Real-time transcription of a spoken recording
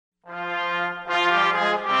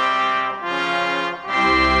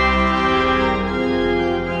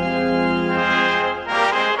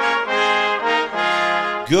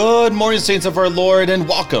Good morning, saints of our Lord, and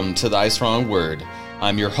welcome to Thy Strong Word.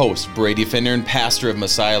 I'm your host, Brady Finder, and pastor of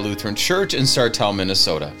Messiah Lutheran Church in Sartell,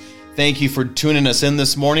 Minnesota. Thank you for tuning us in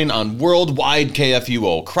this morning on Worldwide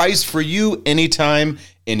KFUO. Christ for you, anytime,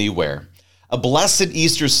 anywhere. A blessed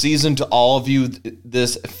Easter season to all of you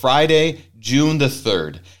this Friday, June the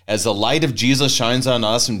 3rd, as the light of Jesus shines on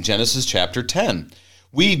us in Genesis chapter 10.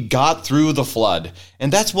 We got through the flood,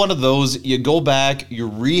 and that's one of those, you go back, you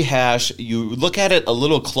rehash, you look at it a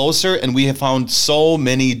little closer, and we have found so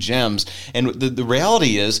many gems. And the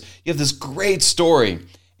reality is, you have this great story,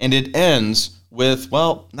 and it ends with,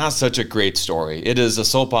 well, not such a great story. It is a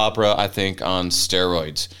soap opera, I think, on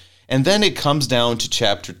steroids. And then it comes down to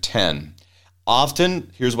chapter 10.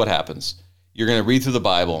 Often, here's what happens. You're going to read through the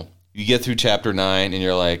Bible. You get through chapter 9, and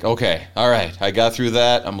you're like, okay, all right, I got through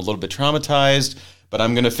that. I'm a little bit traumatized, but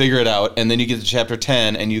I'm going to figure it out. And then you get to chapter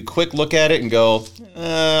 10, and you quick look at it and go,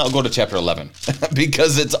 I'll go to chapter 11,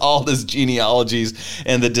 because it's all this genealogies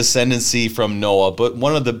and the descendancy from Noah. But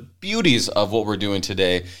one of the beauties of what we're doing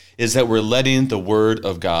today is that we're letting the Word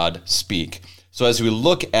of God speak. So as we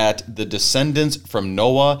look at the descendants from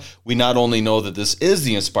Noah, we not only know that this is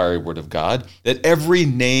the inspired Word of God, that every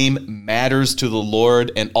name matters to the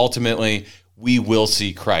Lord, and ultimately we will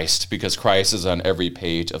see Christ, because Christ is on every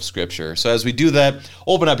page of Scripture. So as we do that,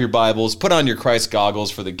 open up your Bibles, put on your Christ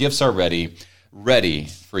goggles, for the gifts are ready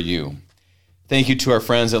for you. Thank you to our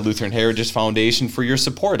friends at Lutheran Heritage Foundation for your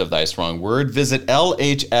support of Thy Strong Word. Visit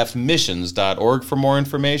lhfmissions.org for more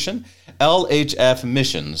information,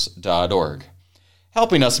 lhfmissions.org.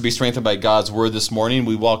 Helping us to be strengthened by God's Word this morning,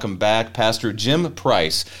 we welcome back Pastor Jim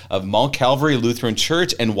Price of Mount Calvary Lutheran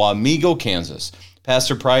Church in Wamego, Kansas.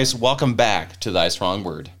 Pastor Price, welcome back to Thy Strong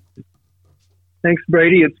Word. Thanks,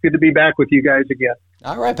 Brady. It's good to be back with you guys again.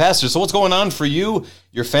 All right, Pastor. So what's going on for you,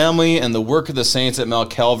 your family, and the work of the saints at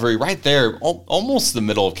Mount Calvary right there, almost the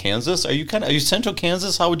middle of Kansas? Are you central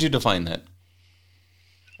Kansas? How would you define that?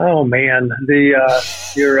 Oh, man.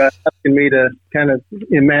 You're asking me to kind of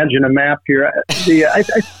imagine a map here. I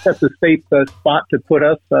think that's a safe spot to put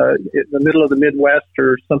us in the middle of the Midwest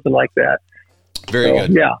or something like that. Very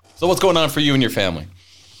good. Yeah. So what's going on for you and your family?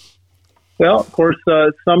 Well, of course,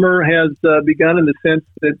 summer has begun in the sense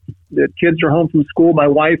that kids are home from school. My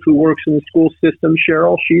wife, who works in the school system,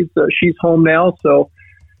 Cheryl, she's home now. So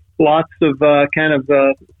lots of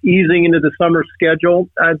easing into the summer schedule,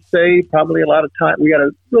 I'd say. Probably a lot of time. We got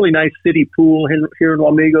a really nice city pool here in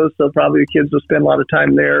Wamego, so probably the kids will spend a lot of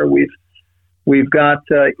time there. We've got,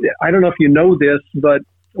 I don't know if you know this, but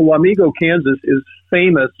Wamego, Kansas is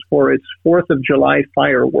famous for its 4th of July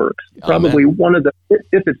fireworks. Probably one of the,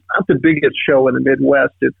 if it's not the biggest show in the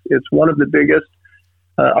Midwest, it's one of the biggest.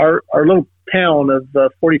 Our little town of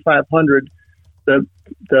 4,500, the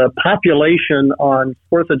population on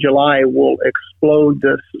 4th of July will explode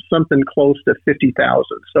to something close to 50,000.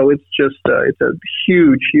 So it's just it's a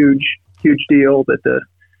huge deal that the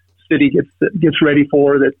city gets ready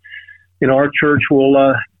for. That our church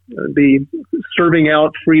will be serving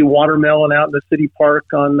out free watermelon out in the city park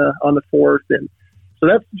on the 4th, and so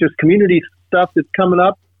that's just community stuff that's coming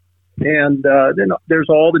up. And then there's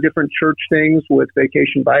all the different church things with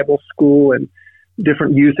Vacation Bible School and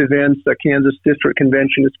different youth events. The Kansas District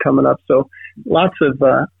Convention is coming up, so lots of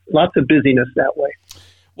busyness that way.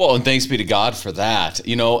 Well, and thanks be to God for that.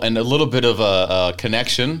 And a little bit of a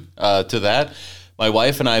connection to that. My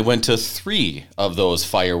wife and I went to 3 of those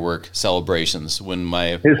firework celebrations when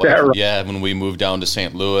when we moved down to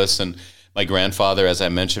St. Louis, and my grandfather, as I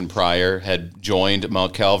mentioned prior, had joined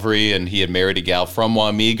Mount Calvary, and he had married a gal from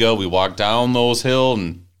Wamego. We walked down those hills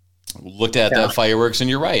and looked at the fireworks,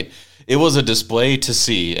 and you're right. It was a display to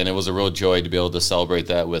see, and it was a real joy to be able to celebrate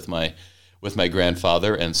that with my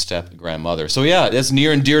grandfather and step-grandmother. So yeah, it's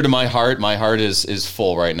near and dear to my heart. My heart is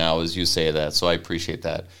full right now as you say that, so I appreciate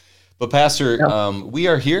that. But Pastor, we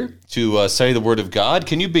are here to study the Word of God.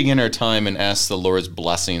 Can you begin our time and ask the Lord's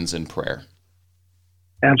blessings in prayer?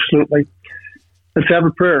 Absolutely. Let's have a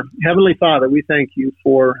prayer. Heavenly Father, we thank you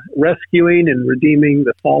for rescuing and redeeming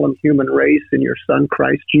the fallen human race in your Son,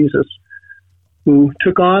 Christ Jesus, who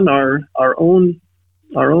took on our own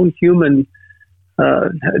human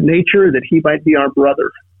nature, that he might be our brother.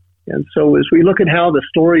 And so as we look at how the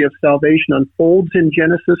story of salvation unfolds in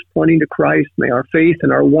Genesis, pointing to Christ, may our faith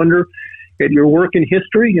and our wonder at your work in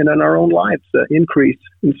history and in our own lives increase.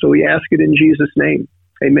 And so we ask it in Jesus' name.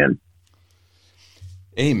 Amen.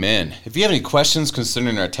 Amen. If you have any questions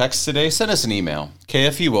concerning our text today, send us an email,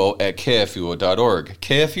 kfuo@kfuo.org,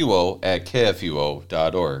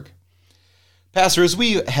 kfuo@kfuo.org. Pastor, as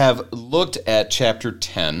we have looked at chapter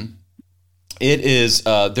 10, it is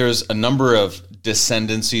there's a number of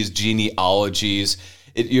descendancies, genealogies.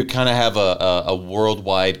 you kind of have a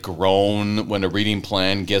worldwide groan when a reading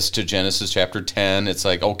plan gets to Genesis chapter 10. It's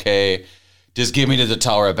like, okay, just give me to the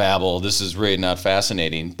Tower of Babel. This is really not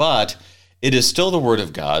fascinating. But it is still the Word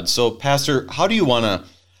of God. So, Pastor, how do you want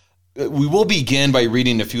to... We will begin by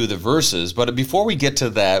reading a few of the verses, but before we get to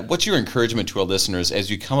that, what's your encouragement to our listeners as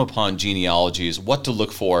you come upon genealogies, what to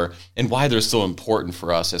look for, and why they're so important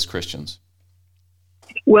for us as Christians?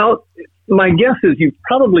 Well, my guess is you've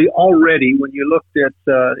probably already, when you looked at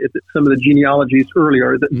some of the genealogies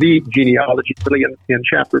earlier, the genealogy really in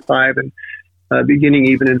chapter 5 and beginning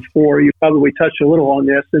even in 4, you probably touched a little on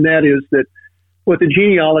this, and that is that what the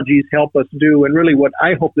genealogies help us do, and really what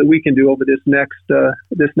I hope that we can do over this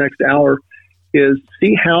next hour, is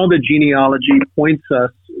see how the genealogy points us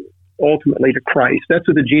ultimately to Christ. That's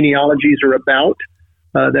what the genealogies are about.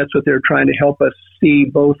 That's what they're trying to help us see,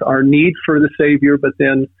 both our need for the Savior, but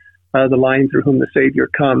then the line through whom the Savior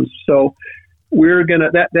comes. So we're gonna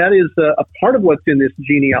that is a part of what's in this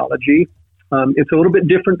genealogy. It's a little bit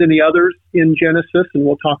different than the others in Genesis, and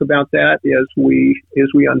we'll talk about that as we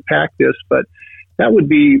unpack this. But that would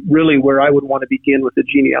be really where I would want to begin with the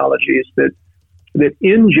genealogies, that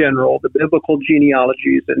in general, the biblical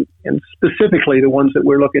genealogies, and specifically the ones that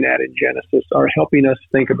we're looking at in Genesis, are helping us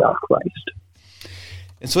think about Christ.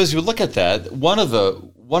 And so as you look at that, one of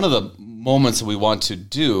the moments that we want to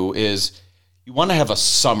do is you want to have a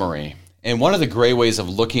summary. And one of the great ways of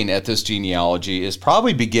looking at this genealogy is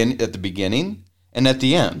probably begin at the beginning and at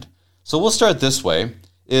the end. So we'll start this way,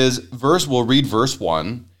 we'll read verse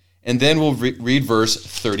 1, and then we'll read verse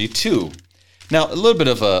 32. Now, a little bit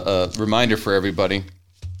of a reminder for everybody.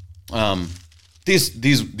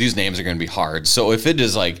 These names are going to be hard. So if it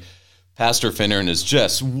is like Pastor Finnern is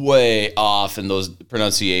just way off in those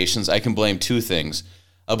pronunciations, I can blame two things.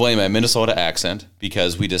 I blame my Minnesota accent,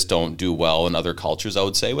 because we just don't do well in other cultures, I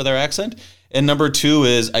would say, with our accent. And number two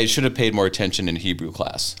is I should have paid more attention in Hebrew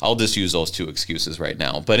class. I'll just use those two excuses right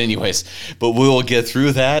now. But we will get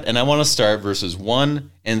through that. And I want to start verses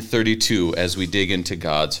 1 and 32 as we dig into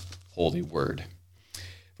God's holy word.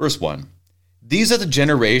 Verse 1. These are the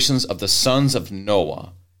generations of the sons of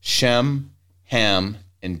Noah, Shem, Ham,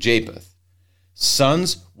 and Japheth.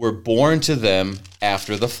 Sons were born to them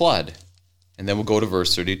after the flood. And then we'll go to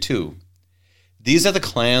verse 32. These are the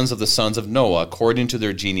clans of the sons of Noah according to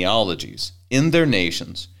their genealogies, in their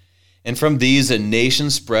nations. And from these a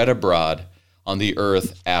nation spread abroad on the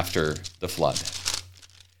earth after the flood.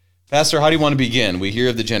 Pastor, how do you want to begin? We hear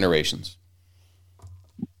of the generations.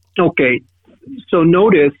 Okay, so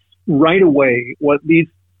notice right away what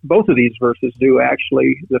both of these verses do,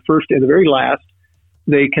 actually. The first and the very last,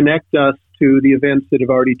 they connect us to the events that have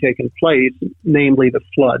already taken place, namely the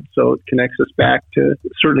flood. So it connects us back to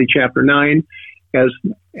certainly chapter 9. As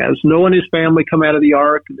Noah and his family come out of the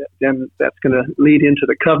ark, then that's going to lead into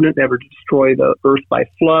the covenant, never to destroy the earth by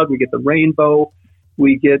flood. We get the rainbow.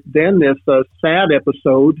 We get then this sad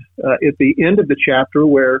episode at the end of the chapter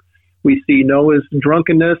where we see Noah's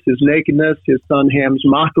drunkenness, his nakedness, his son Ham's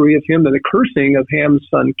mockery of him, and the cursing of Ham's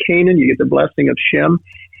son Canaan. You get the blessing of Shem.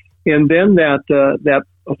 And then that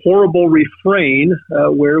horrible refrain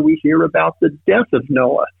where we hear about the death of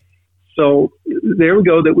Noah. So there we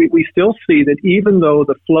go, that we still see that even though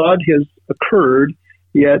the flood has occurred,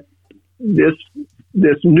 yet this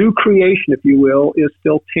new creation, if you will, is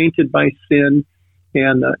still tainted by sin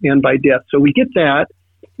and by death. So we get that.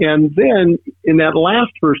 And then in that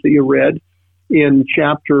last verse that you read in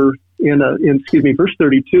verse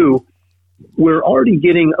 32, we're already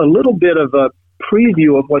getting a little bit of a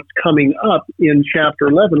preview of what's coming up in chapter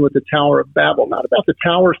 11 with the Tower of Babel. Not about the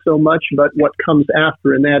tower so much, but what comes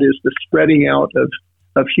after, and that is the spreading out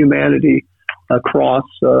of humanity across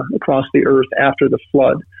the earth after the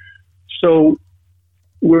flood. So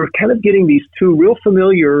we're kind of getting these two real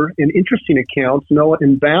familiar and interesting accounts, Noah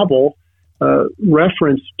and Babel,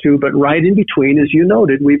 referenced to, but right in between, as you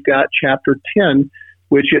noted, we've got chapter 10,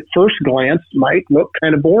 which at first glance might look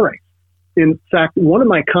kind of boring. In fact, one of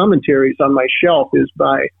my commentaries on my shelf is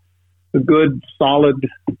by a good, solid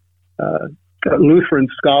Lutheran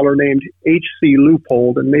scholar named H.C.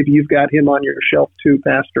 Leupold, and maybe you've got him on your shelf too,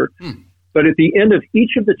 Pastor. But at the end of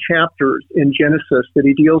each of the chapters in Genesis that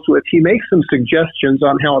he deals with, he makes some suggestions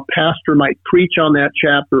on how a pastor might preach on that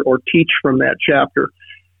chapter or teach from that chapter.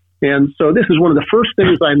 And so this is one of the first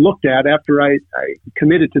things I looked at after I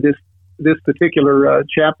committed to this particular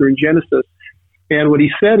chapter in Genesis. And what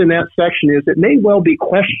he said in that section is, it may well be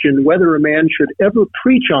questioned whether a man should ever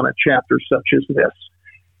preach on a chapter such as this.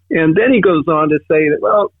 And then he goes on to say that,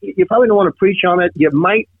 well, you probably don't want to preach on it. You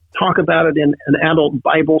might talk about it in an adult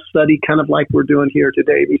Bible study, kind of like we're doing here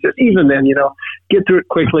today. He says, even then, get through it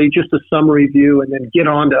quickly, just a summary view, and then get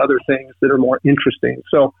on to other things that are more interesting.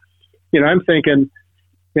 So, I'm thinking,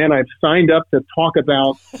 man, I've signed up to talk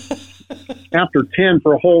about chapter 10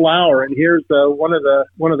 for a whole hour, and here's one of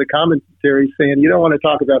the commentaries saying you don't want to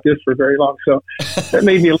talk about this for very long. So that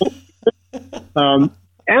made me a little.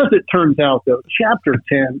 As it turns out, though, chapter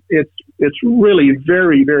 10, it's really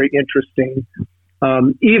very, very interesting.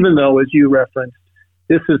 Even though, as you referenced,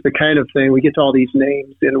 this is the kind of thing we get to all these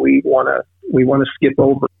names and we want to skip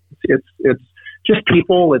over. It's just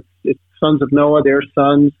people. It's sons of Noah, their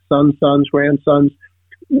sons, grandsons.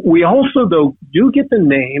 We also, though, do get the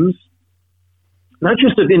names, not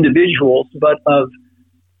just of individuals, but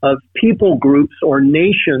of people groups or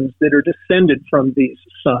nations that are descended from these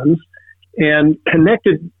sons. And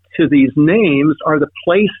connected to these names are the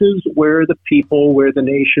places where the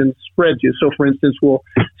nations spread to. So, for instance, we'll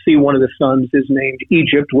see one of the sons is named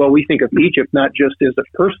Egypt. Well, we think of Egypt not just as a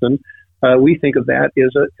person. We think of that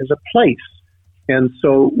as a place. And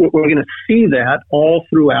so we're going to see that all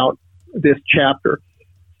throughout this chapter.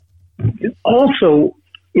 Also,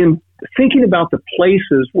 in thinking about the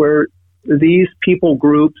places where these people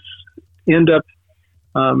groups end up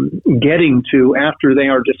getting to after they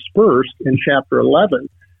are dispersed in chapter 11,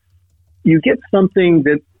 you get something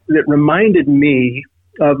that reminded me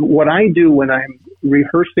of what I do when I'm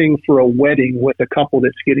rehearsing for a wedding with a couple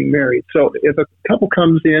that's getting married. So if a couple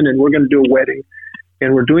comes in and we're going to do a wedding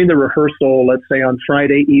and we're doing the rehearsal, let's say on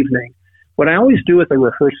Friday evening, what I always do at the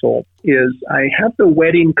rehearsal is I have the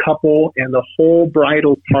wedding couple and the whole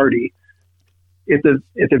bridal party at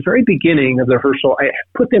the very beginning of the rehearsal. I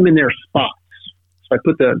put them in their spots. So I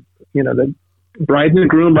put the bride and the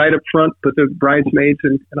groom right up front, put the bridesmaids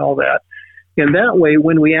and all that. And that way,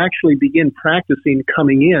 when we actually begin practicing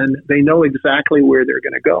coming in, they know exactly where they're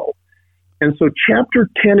going to go. And so chapter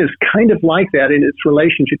 10 is kind of like that in its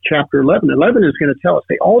relation to chapter 11. 11 is going to tell us,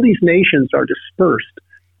 hey, all these nations are dispersed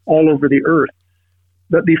all over the earth.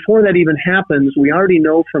 But before that even happens, we already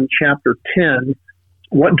know from chapter 10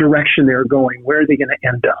 what direction they're going, where are they going to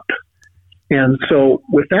end up. And so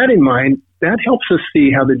with that in mind, that helps us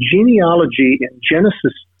see how the genealogy in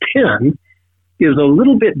Genesis 10 is a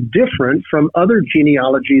little bit different from other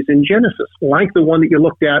genealogies in Genesis, like the one that you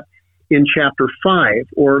looked at in chapter 5,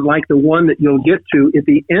 or like the one that you'll get to at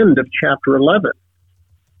the end of chapter 11.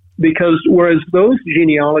 Because whereas those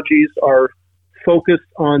genealogies are focused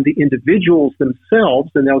on the individuals themselves,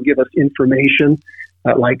 and they'll give us information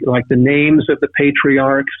like the names of the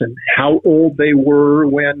patriarchs and how old they were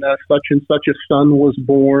when such and such a son was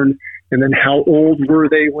born, and then how old were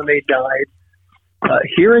they when they died.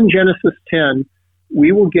 Here in Genesis 10,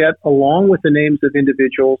 we will get, along with the names of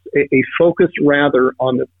individuals, a focus rather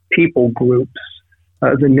on the people groups,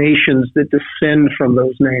 the nations that descend from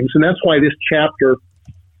those names. And that's why this chapter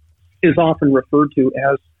is often referred to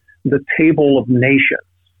as the Table of Nations.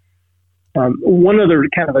 One other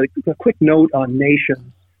kind of a quick note on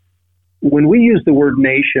nations. When we use the word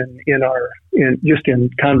nation in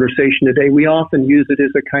conversation today, we often use it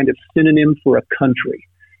as a kind of synonym for a country,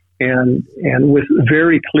 and with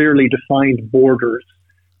very clearly defined borders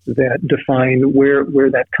that define where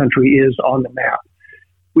that country is on the map.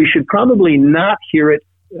 We should probably not hear it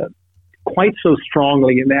quite so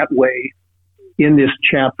strongly in that way in this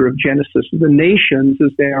chapter of Genesis. The nations,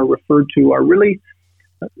 as they are referred to, are really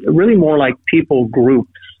more like people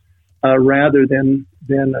groups rather than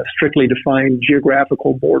strictly defined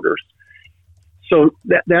geographical borders. So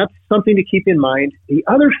that's something to keep in mind. The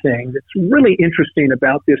other thing that's really interesting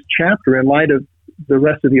about this chapter in light of the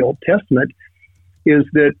rest of the Old Testament is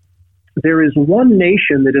that there is one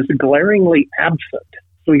nation that is glaringly absent.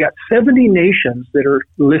 So we got 70 nations that are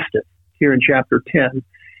listed here in chapter 10.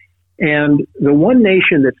 And the one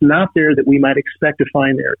nation that's not there that we might expect to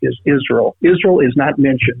find there is Israel. Israel is not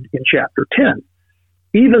mentioned in chapter 10,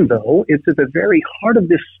 even though it's at the very heart of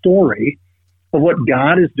this story of what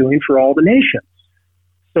God is doing for all the nations.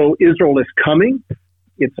 So Israel is coming.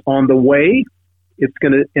 It's on the way. It's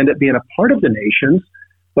going to end up being a part of the nations,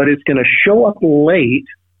 but it's going to show up late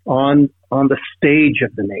on the stage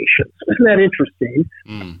of the nations. Isn't that interesting?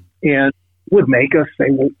 And would make us say,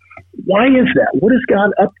 well, why is that? What is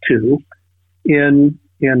God up to in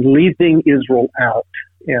leaving Israel out?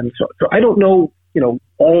 And so I don't know,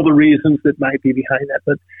 all the reasons that might be behind that,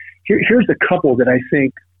 but here's a couple that I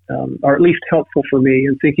think are at least helpful for me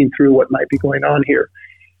in thinking through what might be going on here.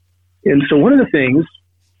 And so one of the things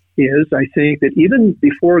is, I think that even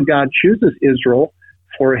before God chooses Israel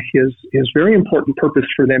for his very important purpose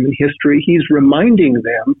for them in history, he's reminding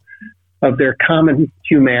them of their common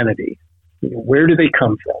humanity. Where do they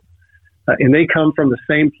come from? and they come from the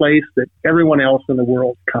same place that everyone else in the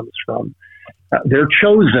world comes from. They're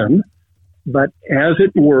chosen, but as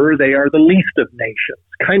it were, they are the least of nations.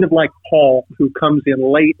 Kind of like Paul, who comes in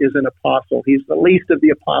late as an apostle. He's the least of the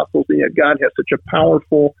apostles, and yet God has such a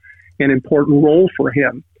powerful and important role for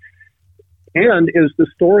him. And as the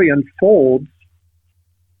story unfolds,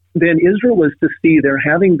 then Israel is to see their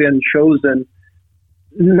having been chosen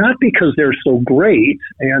not because they're so great,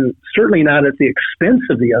 and certainly not at the expense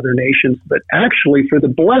of the other nations, but actually for the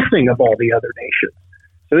blessing of all the other nations.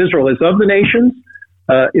 So Israel is of the nations.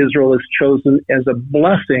 Israel is chosen as a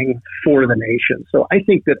blessing for the nation. So I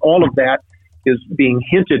think that all of that is being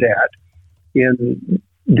hinted at in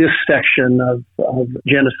this section of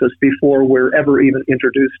Genesis before we're ever even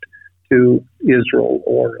introduced to Israel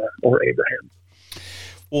or Abraham.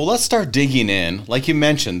 Well, let's start digging in. Like you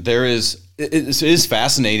mentioned, it is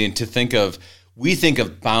fascinating to think of. We think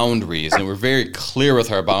of boundaries, and we're very clear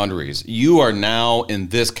with our boundaries. You are now in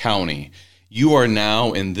this county. You are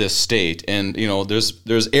now in this state. And,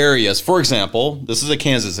 there's areas. For example, this is a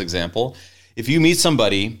Kansas example. If you meet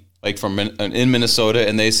somebody like in Minnesota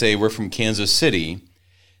and they say, we're from Kansas City,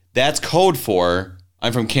 that's code for,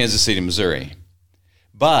 I'm from Kansas City, Missouri.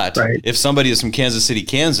 But right. If somebody is from Kansas City,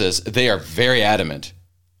 Kansas, they are very adamant.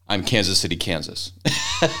 I'm Kansas City, Kansas.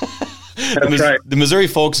 That's right. The Missouri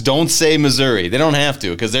folks don't say Missouri. They don't have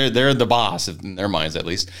to because they're the boss in their minds, at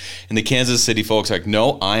least. And the Kansas City folks are like,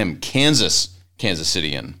 no, I am Kansas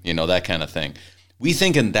Cityan, that kind of thing. We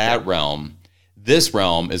think in that realm. This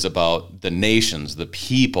realm is about the nations, the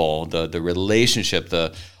people, the relationship,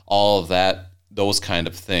 all of that, those kind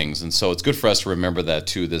of things. And so it's good for us to remember that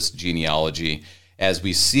too, this genealogy, as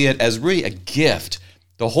we see it as really a gift.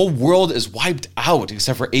 The whole world is wiped out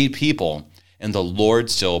except for 8 people. And the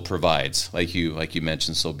Lord still provides, like you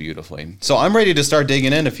mentioned so beautifully. So I'm ready to start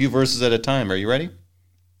digging in a few verses at a time. Are you ready?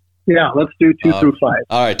 Yeah, let's do 2 through 5.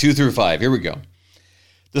 All right, 2 through 5. Here we go.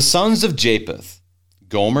 The sons of Japheth,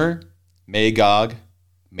 Gomer, Magog,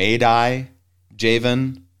 Madai,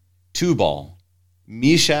 Javan, Tubal,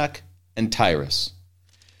 Meshach, and Tyrus.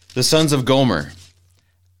 The sons of Gomer,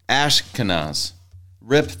 Ashkenaz,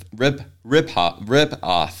 Ripoth,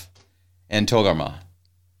 and Togarmah.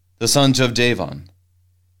 The sons of Javan,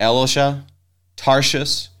 Elisha,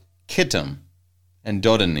 Tarshish, Kittim, and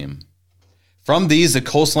Dodanim. From these the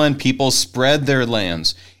coastland peoples spread their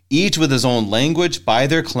lands, each with his own language, by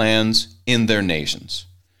their clans, in their nations.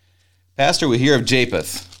 Pastor, we hear of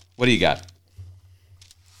Japheth. What do you got?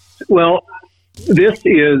 Well, this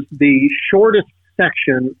is the shortest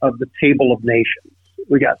section of the Table of Nations.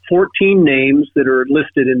 We got 14 names that are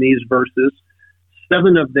listed in these verses.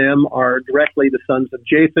 7 of them are directly the sons of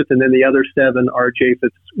Japheth, and then the other 7 are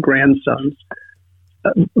Japheth's grandsons.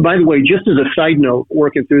 By the way, just as a side note,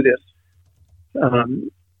 working through this, I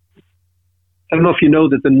don't know if you know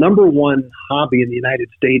that the number one hobby in the United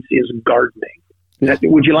States is gardening.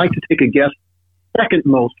 Would you like to take a guess? Second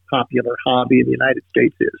most popular hobby in the United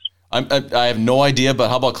States is? I have no idea, but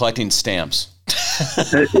how about collecting stamps?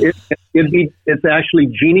 It's actually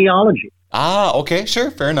genealogy. Ah, okay, sure,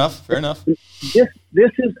 fair enough.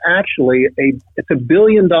 This is actually it's $1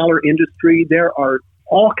 billion industry. There are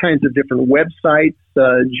all kinds of different websites,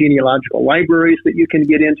 genealogical libraries that you can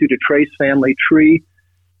get into to trace family tree.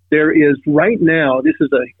 There is right now, this is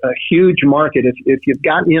a huge market. If you've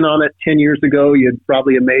gotten in on it 10 years ago, you'd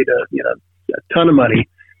probably have made a ton of money.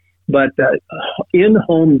 But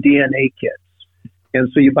in-home DNA kits. And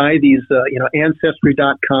so you buy these,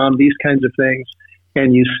 Ancestry.com, these kinds of things,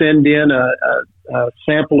 and you send in a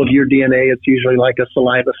sample of your DNA. It's usually like a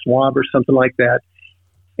saliva swab or something like that.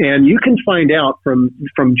 And you can find out from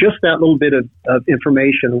just that little bit of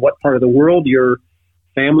information what part of the world your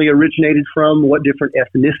family originated from, what different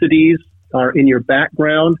ethnicities are in your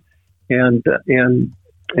background, and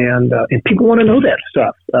people want to know that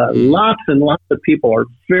stuff. Lots and lots of people are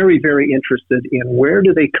very, very interested in where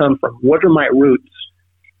do they come from? What are my roots?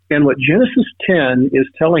 And what Genesis 10 is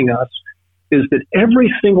telling us is that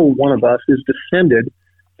every single one of us is descended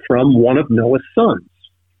from one of Noah's sons.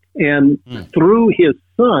 And through his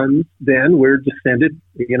sons, then we're descended,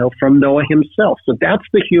 from Noah himself. So that's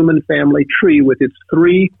the human family tree with its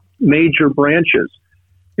 3 major branches.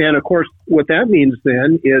 And of course, what that means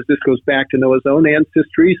then is this goes back to Noah's own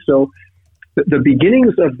ancestry. So the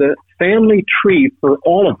beginnings of the family tree for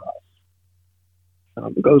all of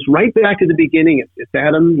us goes right back to the beginning. It's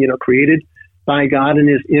Adam, created by God in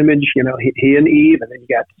his image, he and Eve. And then you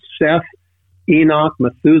got Seth, Enoch,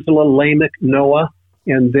 Methuselah, Lamech, Noah.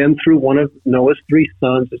 And then through one of Noah's 3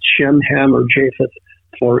 sons, it's Shem, Ham, or Japheth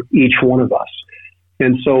for each one of us.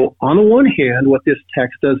 And so on the one hand, what this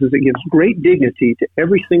text does is it gives great dignity to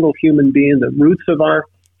every single human being. The roots of our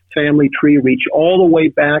family tree reach all the way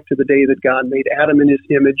back to the day that God made Adam in his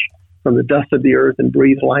image from the dust of the earth and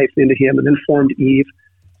breathed life into him and then formed Eve.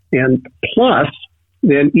 And plus,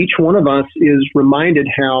 then each one of us is reminded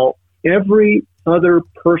how every other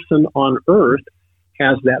person on earth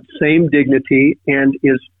has that same dignity and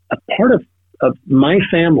is a part of my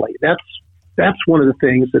family. That's one of the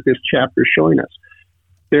things that this chapter is showing us.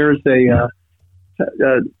 There's a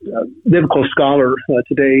biblical scholar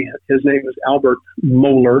today. His name is Albert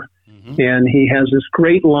Mohler, and he has this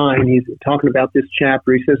great line. He's talking about this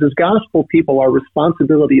chapter. He says, as gospel people, our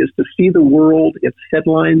responsibility is to see the world, its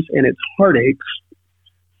headlines, and its heartaches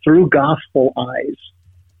through gospel eyes.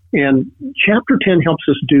 And chapter 10 helps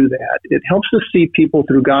us do that. It helps us see people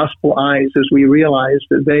through gospel eyes as we realize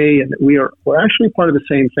that we're actually part of the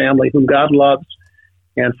same family whom God loves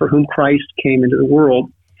and for whom Christ came into the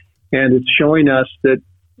world. And it's showing us that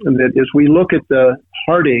as we look at the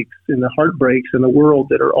heartaches and the heartbreaks in the world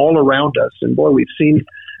that are all around us, and boy, we've seen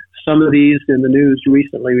some of these in the news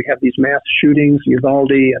recently. We have these mass shootings,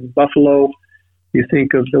 Uvalde and Buffalo. You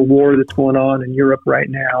think of the war that's going on in Europe right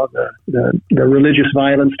now, the religious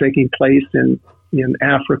violence taking place in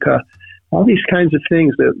Africa, all these kinds of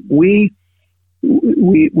things that we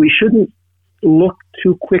shouldn't look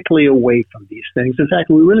too quickly away from these things. In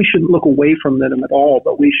fact, we really shouldn't look away from them at all,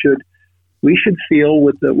 but we should feel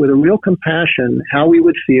with a real compassion how we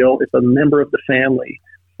would feel if a member of the family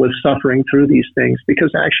was suffering through these things,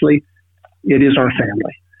 because actually it is our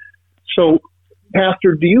family. So,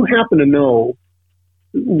 Pastor, do you happen to know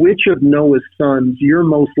which of Noah's sons you're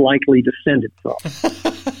most likely descended from?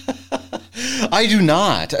 I do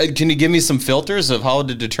not. Can you give me some filters of how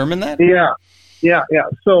to determine that? Yeah.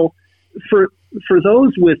 So for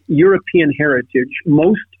those with European heritage,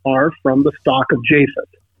 most are from the stock of Japheth,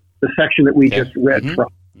 the section that we just read from.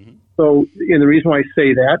 So, and the reason why I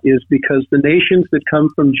say that is because the nations that come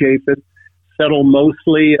from Japheth settle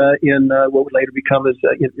mostly in what would later become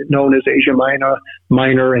known as Asia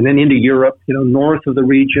Minor, and then into Europe, north of the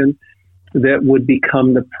region that would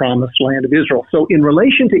become the promised land of Israel. So in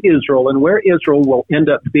relation to Israel and where Israel will end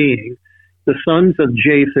up being, the sons of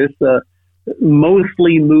Japheth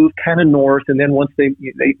mostly move kind of north, and then once they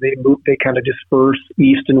move, they kind of disperse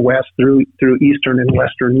east and west through Eastern and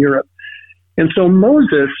Western Europe. And so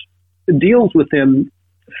Moses deals with them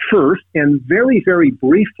first and very, very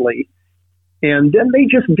briefly, and then they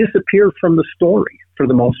just disappear from the story for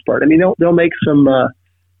the most part. I mean, they'll make some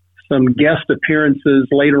guest appearances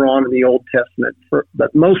later on in the Old Testament,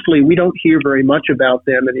 but mostly we don't hear very much about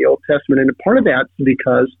them in the Old Testament. And part of that's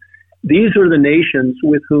because these are the nations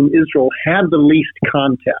with whom Israel had the least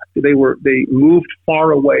contact. They moved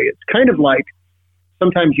far away. It's kind of like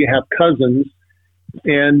sometimes you have cousins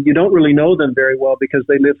and you don't really know them very well because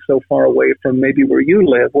they live so far away from maybe where you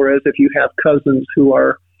live. Whereas if you have cousins who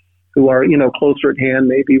are closer at hand,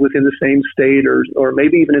 maybe within the same state or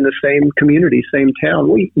maybe even in the same community, same town,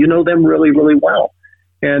 you know them really, really well.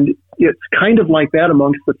 And it's kind of like that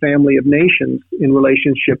amongst the family of nations in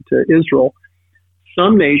relationship to Israel.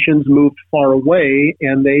 Some nations moved far away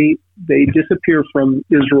and they disappear from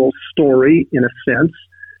Israel's story in a sense,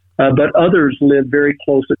 but others live very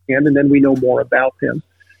close at hand, and then we know more about them.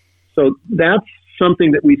 So that's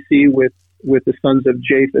something that we see with the sons of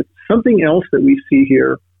Japheth. Something else that we see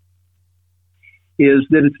here is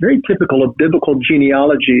that it's very typical of biblical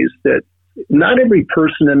genealogies that not every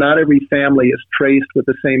person and not every family is traced with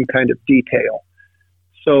the same kind of detail.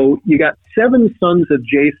 So you got 7 sons of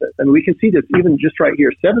Japheth, and we can see this even just right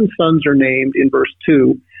here. 7 sons are named in verse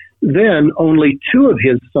 2. Then only 2 of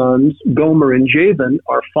his sons, Gomer and Javan,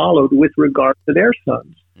 are followed with regard to their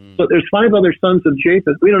sons. So there's 5 other sons of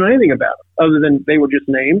Japheth. We don't know anything about them other than they were just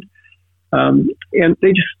named, and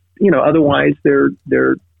they just otherwise they're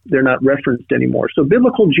not referenced anymore. So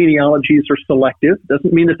biblical genealogies are selective.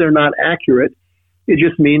 Doesn't mean that they're not accurate. It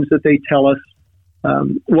just means that they tell us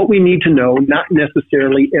what we need to know, not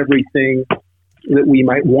necessarily everything that we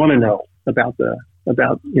might want to know about the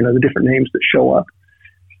different names that show up.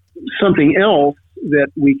 Something else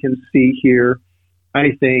that we can see here,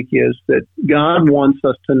 I think, is that God wants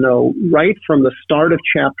us to know right from the start of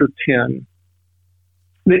chapter 10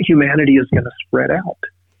 that humanity is going to spread out.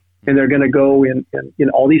 And they're going to go in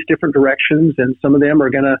all these different directions, and some of them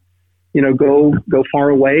are going to, go far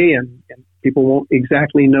away, and people won't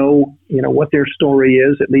exactly know, what their story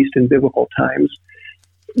is, at least in biblical times.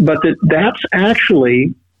 But that's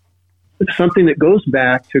actually something that goes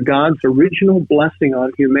back to God's original blessing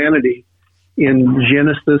on humanity in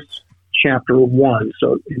Genesis chapter 1.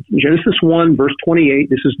 So in Genesis 1, verse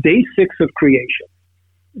 28, this is day 6 of creation.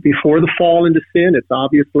 before the fall into sin. It's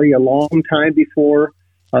obviously a long time before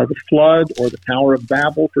the flood or the Tower of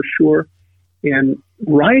Babel for sure. And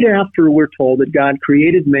right after we're told that God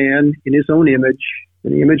created man in his own image,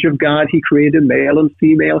 in the image of God he created male and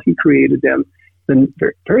female, he created them. The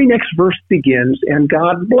very next verse begins, and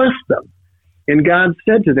God blessed them. And God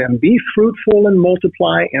said to them, be fruitful and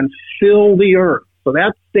multiply and fill the earth. So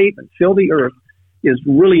that statement, fill the earth, is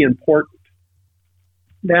really important.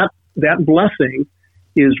 That blessing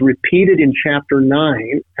is repeated in chapter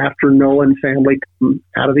 9 after Noah and family come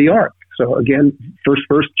out of the ark. So again, first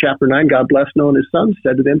verse, chapter 9, God blessed Noah and his sons,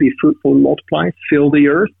 said to them, be fruitful and multiply, fill the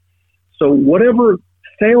earth. So whatever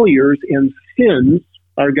failures and sins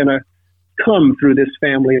are going to come through this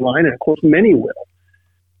family line, and of course many will,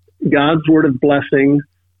 God's word of blessing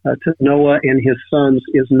to Noah and his sons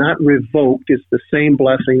is not revoked. It's the same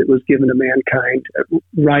blessing that was given to mankind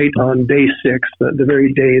right on day 6, the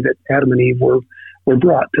very day that Adam and Eve were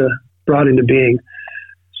brought into being.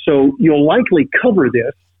 So you'll likely cover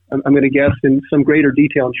this, I'm going to guess, in some greater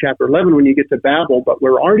detail in chapter 11 when you get to Babel, but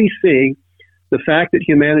we're already seeing the fact that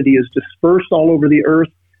humanity is dispersed all over the earth.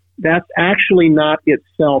 That's actually not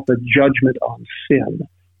itself a judgment on sin.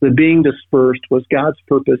 The being dispersed was God's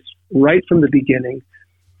purpose right from the beginning.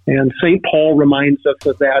 And St. Paul reminds us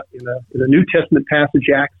of that in the New Testament passage,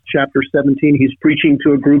 Acts chapter 17. He's preaching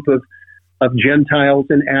to a group of Gentiles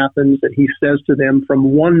in Athens, and he says to them, from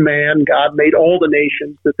one man, God made all the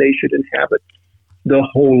nations that they should inhabit the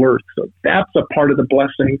whole earth. So that's a part of the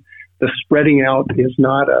blessing. The spreading out is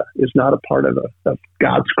not a part of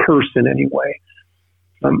God's curse in any way.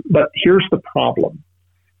 But here's the problem.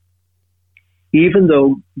 Even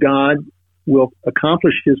though God will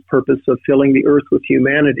accomplish his purpose of filling the earth with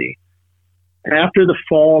humanity, after the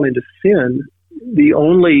fall into sin, the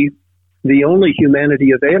only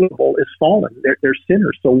humanity available is fallen. They're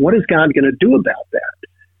sinners. So what is God going to do about that?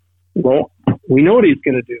 Well, we know what he's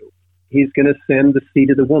going to do. He's going to send the seed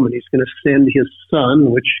of the woman. He's going to send his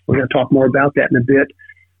son, which we're going to talk more about that in a bit.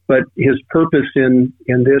 But his purpose in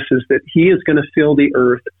this is that he is going to fill the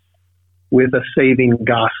earth with a saving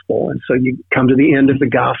gospel. And so you come to the end of the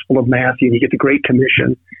Gospel of Matthew and you get the Great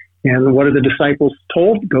Commission. And what are the disciples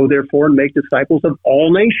told? Go therefore and make disciples of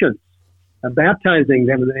all nations, baptizing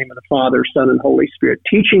them in the name of the Father, Son, and Holy Spirit,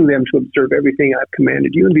 teaching them to observe everything I've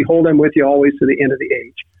commanded you. And behold, I'm with you always to the end of the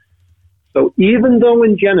age. So even though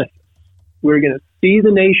in Genesis, we're going to see the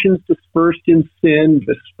nations dispersed in sin,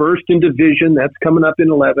 dispersed in division, that's coming up in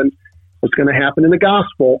 11. What's going to happen in the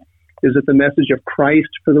gospel is that the message of Christ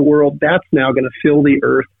for the world, that's now going to fill the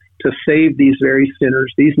earth to save these very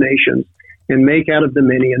sinners, these nations, and make out of the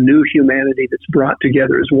many a new humanity that's brought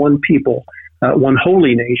together as one people, one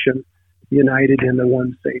holy nation, united in the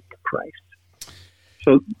one Savior, Christ.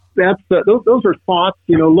 So that's those are thoughts,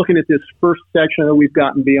 looking at this first section. I know we've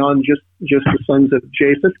gotten beyond just the sons of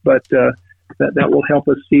Japheth, but that will help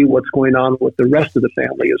us see what's going on with the rest of the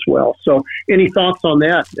family as well. So any thoughts on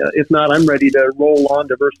that? If not, I'm ready to roll on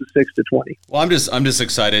to verses 6 to 20. Well, I'm just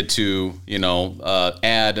excited to,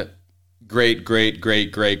 add great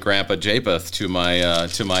grandpa Japheth to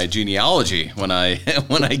my genealogy when I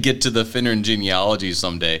get to the Finnern genealogy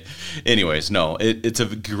someday. Anyways, no, it's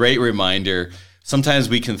a great reminder. Sometimes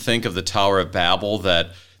we can think of the Tower of Babel, that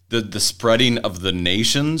the spreading of the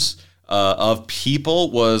nations of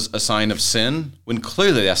people was a sign of sin, when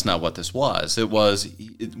clearly that's not what this was. It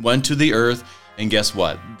went to the earth, and guess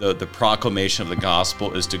what? The proclamation of the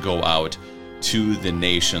gospel is to go out to the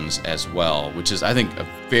nations as well, which is, I think, a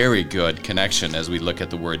very good connection as we look at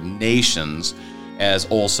the word nations, as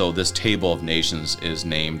also this table of nations is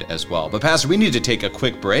named as well. But Pastor, we need to take a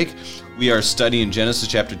quick break. We are studying Genesis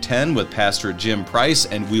chapter 10 with Pastor Jim Price,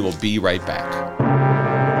 and we will be right back.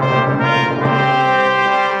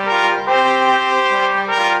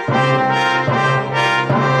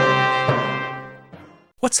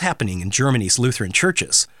 What's happening in Germany's Lutheran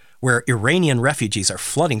churches, where Iranian refugees are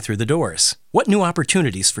flooding through the doors? What new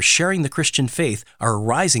opportunities for sharing the Christian faith are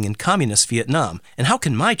arising in communist Vietnam, and how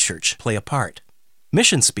can my church play a part?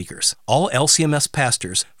 Mission speakers, all LCMS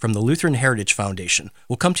pastors from the Lutheran Heritage Foundation,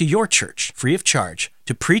 will come to your church free of charge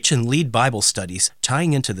to preach and lead Bible studies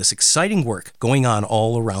tying into this exciting work going on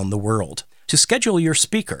all around the world. To schedule your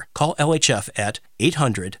speaker, call LHF at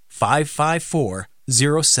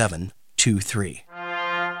 800-554-0723.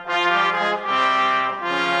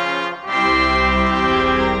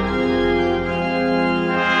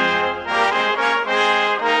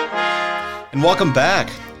 And welcome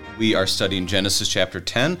back. We are studying Genesis chapter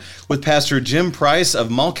 10 with Pastor Jim Price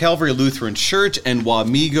of Mount Calvary Lutheran Church in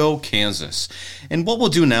Wamego, Kansas. And what we'll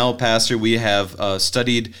do now, Pastor, we have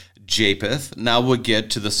studied Japheth. Now we'll get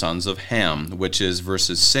to the sons of Ham, which is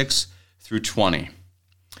verses 6 through 20.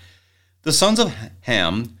 The sons of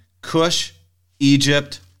Ham, Cush,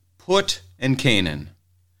 Egypt, Put, and Canaan.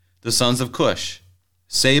 The sons of Cush,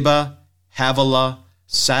 Seba, Havilah,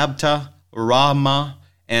 Sabta, Ramah,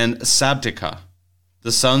 and Sabteka.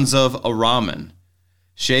 The sons of Araman,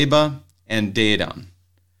 Sheba, and Dedan.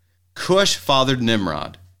 Cush fathered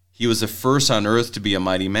Nimrod. He was the first on earth to be a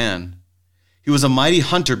mighty man. He was a mighty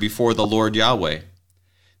hunter before the Lord Yahweh.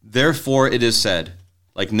 Therefore it is said,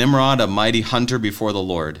 like Nimrod, a mighty hunter before the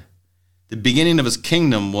Lord. The beginning of his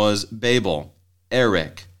kingdom was Babel,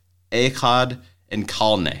 Erech, Akkad, and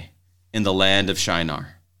Calneh, in the land of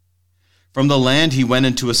Shinar. From the land he went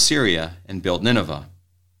into Assyria and built Nineveh,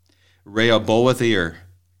 Rehoboth-ir,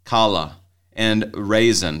 Calah, and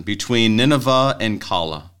Resen, between Nineveh and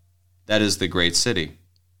Calah. That is the great city.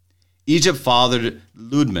 Egypt fathered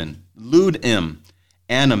Ludim,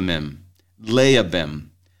 Anamim, Leabim,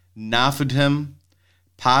 Naphtahim,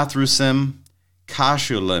 Pathrusim,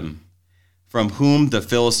 Cashulim, from whom the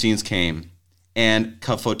Philistines came, and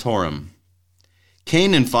Caphotorim.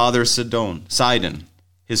 Canaan fathered Sidon,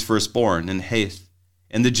 his firstborn, and Hath,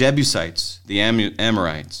 and the Jebusites, the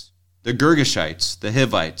Amorites, the Girgashites, the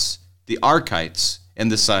Hivites, the Arkites,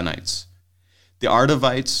 and the Sinites, the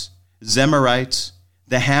Ardavites, Zemarites,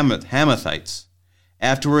 the Hamathites.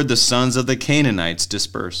 Afterward the sons of the Canaanites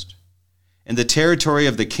dispersed. And the territory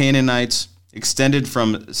of the Canaanites extended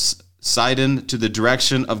from Sidon to the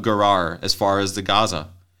direction of Gerar as far as the Gaza,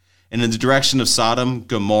 and in the direction of Sodom,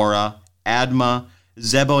 Gomorrah, Admah,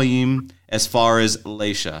 Zeboim, as far as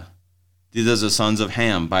Lasha. These are the sons of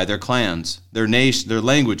Ham by their clans, their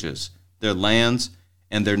languages, their lands,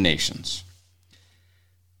 and their nations.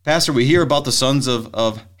 Pastor, we hear about the sons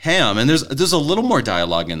of Ham, and there's a little more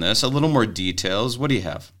dialogue in this, a little more details. What do you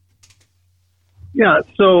have? Yeah,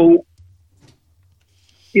 so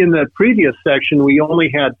in the previous section, we only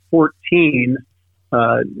had 14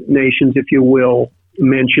 nations, if you will,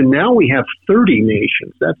 mentioned. Now we have 30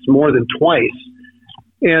 nations. That's more than twice.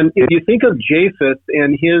 And if you think of Japheth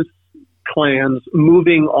and his clans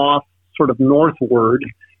moving off sort of northward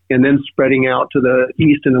and then spreading out to the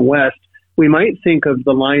east and the west, we might think of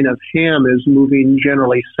the line of Ham as moving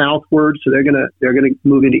generally southward. So they're gonna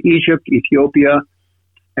move into Egypt, Ethiopia,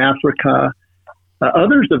 Africa.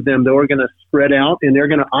 Others of them, though, are going to spread out, and they're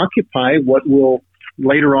going to occupy what will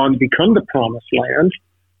later on become the Promised Land.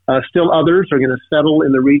 Still others are going to settle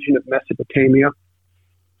in the region of Mesopotamia.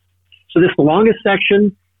 So this is the longest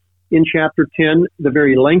section in chapter 10. The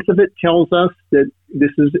very length of it tells us that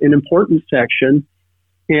this is an important section.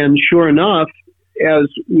 And sure enough, as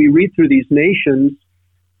we read through these nations,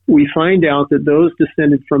 we find out that those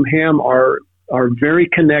descended from Ham are very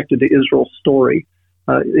connected to Israel's story.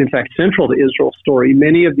 In fact, central to Israel's story.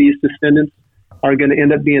 Many of these descendants are going to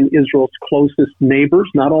end up being Israel's closest neighbors.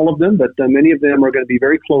 Not all of them, but many of them are going to be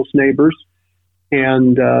very close neighbors.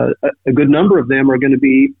 And a good number of them are going to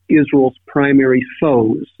be Israel's primary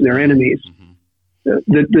foes, their enemies. Mm-hmm.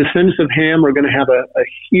 The descendants of Ham are going to have a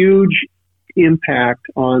huge impact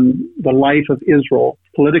on the life of Israel,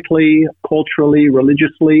 politically, culturally,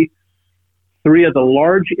 religiously. Three of the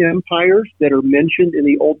large empires that are mentioned in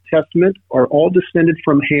the Old Testament are all descended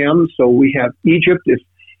from Ham. So we have Egypt.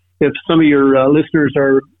 If some of your listeners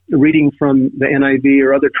are reading from the NIV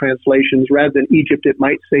or other translations, rather than Egypt, it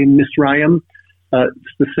might say Misraim.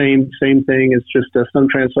 It's the same thing. It's just some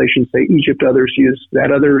translations say Egypt, others use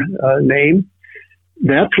that other name.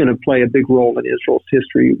 That's going to play a big role in Israel's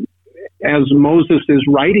history. As Moses is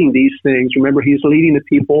writing these things, remember, he's leading the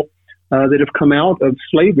people that have come out of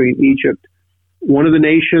slavery in Egypt. One of the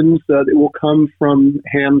nations that will come from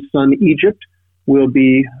Ham's son Egypt will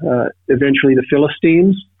be eventually the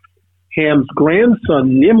Philistines. Ham's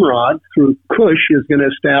grandson Nimrod, through Cush, is going to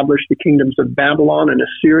establish the kingdoms of Babylon and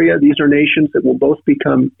Assyria. These are nations that will both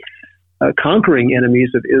become conquering enemies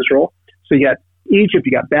of Israel. So you got Egypt,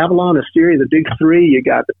 you got Babylon, Assyria, the big three, you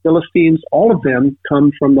got the Philistines. All of them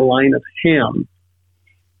come from the line of Ham.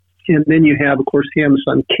 And then you have, of course, Ham's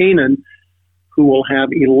son Canaan, who will have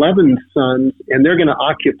 11 sons, and they're going to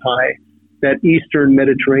occupy that eastern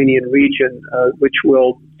Mediterranean region, which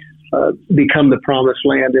will become the Promised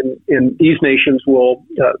Land. And these nations will,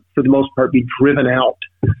 for the most part, be driven out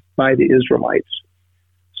by the Israelites.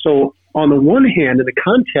 So on the one hand, in the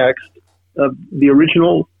context of the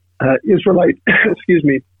original Israelite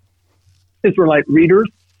readers,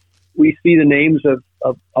 we see the names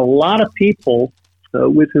of a lot of people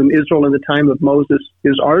with whom Israel in the time of Moses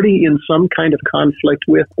is already in some kind of conflict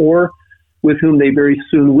with, or with whom they very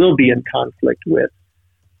soon will be in conflict with.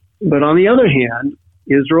 But on the other hand,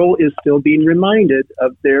 Israel is still being reminded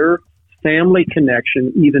of their family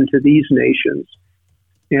connection even to these nations.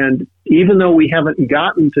 And even though we haven't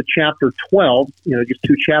gotten to chapter 12, just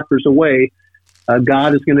 2 chapters away,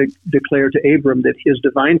 God is going to declare to Abram that his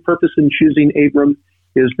divine purpose in choosing Abram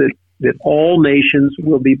is that all nations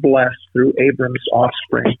will be blessed through Abram's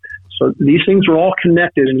offspring. So these things are all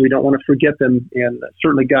connected, and we don't want to forget them. And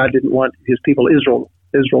certainly God didn't want his people Israel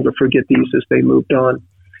to forget these as they moved on.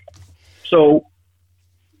 So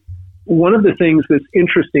one of the things that's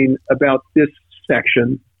interesting about this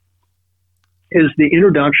section is the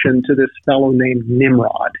introduction to this fellow named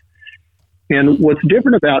Nimrod. And what's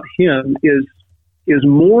different about him is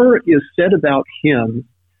more is said about him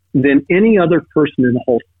than any other person in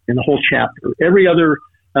the whole chapter. Every other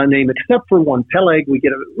name except for one, Peleg, we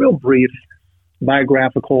get a real brief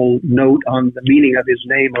biographical note on the meaning of his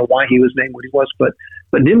name or why he was named what he was, but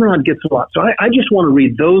Nimrod gets a lot. So I just want to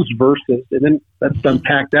read those verses, and then let's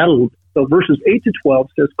unpack that a little bit. So verses 8 to 12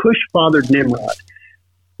 says, Cush fathered Nimrod.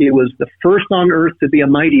 He was the first on earth to be a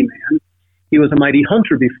mighty man. He was a mighty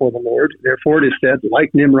hunter before the Lord. Therefore it is said,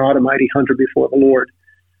 like Nimrod, a mighty hunter before the Lord.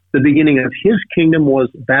 The beginning of his kingdom was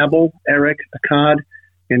Babel, Erech, Akkad,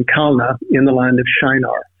 and Calneh in the land of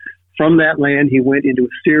Shinar. From that land he went into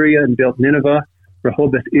Assyria and built Nineveh,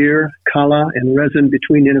 Rehoboth-ir, Calah, and Rezin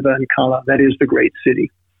between Nineveh and Calah. That is the great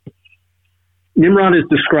city. Nimrod is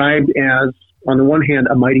described as, on the one hand,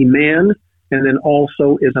 a mighty man, and then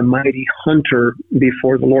also as a mighty hunter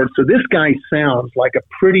before the Lord. So this guy sounds like a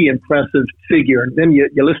pretty impressive figure. And then you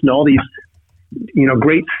listen to all these,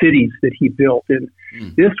 great cities that he built. And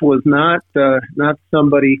this was not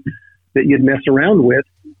somebody that you'd mess around with.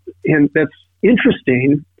 And that's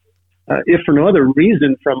interesting, if for no other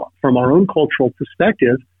reason from our own cultural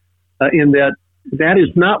perspective, in that is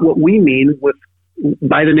not what we mean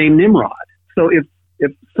by the name Nimrod. So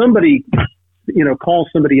if somebody calls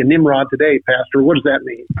somebody a Nimrod today, Pastor, what does that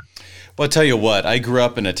mean? Well, I'll tell you what, I grew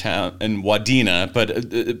up in a town in Wadena,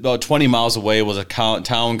 but about 20 miles away was a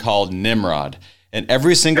town called Nimrod. And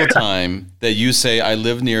every single time that you say, I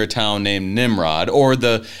live near a town named Nimrod, or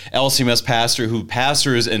the LCMS pastor who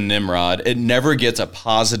pastors in Nimrod, it never gets a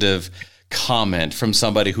positive comment from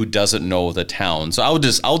somebody who doesn't know the town. So I'll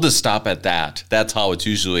just stop at that. That's how it's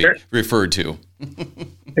usually referred to.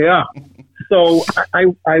 Yeah. So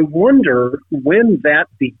I wonder when that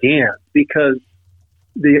began, because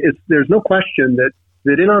there's no question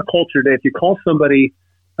that in our culture today, if you call somebody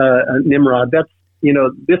a Nimrod, that's,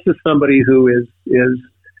 this is somebody who is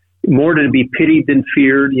more to be pitied than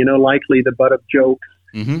feared, likely the butt of jokes.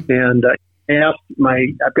 Mm-hmm. And I asked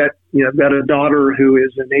I've got a daughter who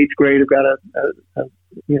is in 8th grade. I've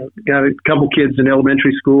got a couple kids in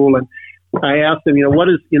elementary school, and I asked them, what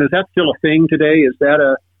is that still a thing today? Is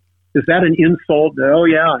that an insult? Oh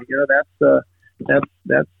yeah,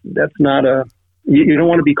 that's not a. You don't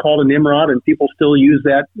want to be called a Nimrod, and people still use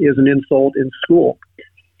that as an insult in school.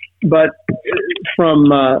 But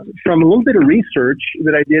from a little bit of research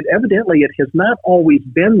that I did, evidently it has not always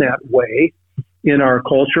been that way in our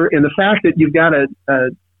culture. And the fact that you've got a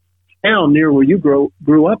town near where you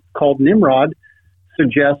grew up called Nimrod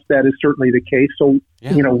suggests that is certainly the case. So,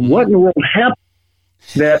 what in the world happened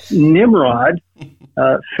that Nimrod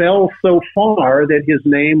fell so far that his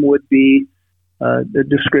name would be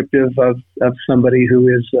descriptive of somebody who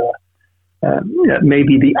is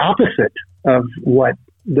maybe the opposite of what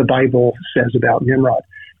the Bible says about Nimrod.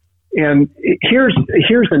 And here's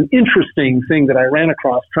an interesting thing that I ran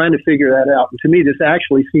across trying to figure that out. And to me, this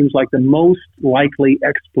actually seems like the most likely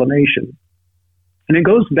explanation. And it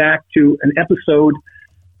goes back to an episode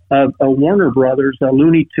of a Warner Brothers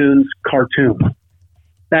Looney Tunes cartoon.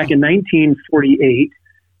 Back in 1948,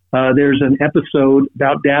 there's an episode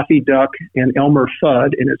about Daffy Duck and Elmer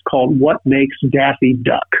Fudd, and it's called What Makes Daffy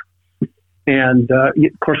Duck? And,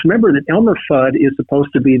 of course, remember that Elmer Fudd is supposed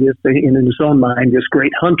to be this, in his own mind, this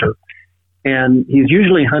great hunter. And he's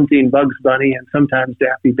usually hunting Bugs Bunny and sometimes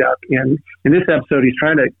Daffy Duck. And in this episode, he's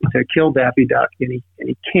trying to kill Daffy Duck, and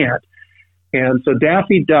he can't. And so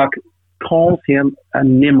Daffy Duck calls him a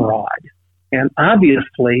Nimrod. And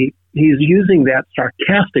obviously, he's using that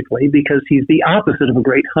sarcastically because he's the opposite of a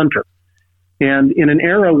great hunter. And in an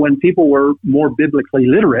era when people were more biblically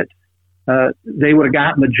literate, they would have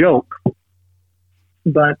gotten the joke.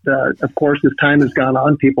 But, of course, as time has gone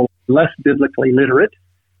on, people are less biblically literate.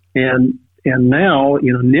 And now,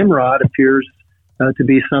 Nimrod appears to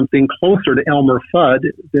be something closer to Elmer Fudd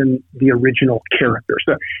than the original character.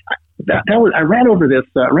 So I ran over this,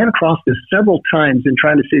 ran across this several times in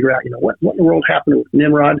trying to figure out, what in the world happened with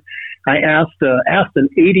Nimrod. I asked an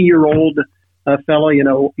 80-year-old fellow,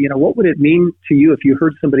 what would it mean to you if you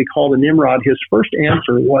heard somebody called a Nimrod? His first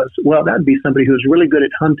answer was, well, that'd be somebody who's really good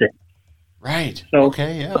at hunting. Right. So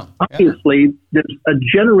okay, yeah. Obviously, there's a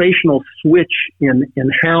generational switch in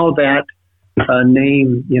how that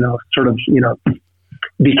name,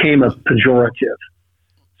 became a pejorative.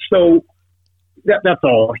 So that's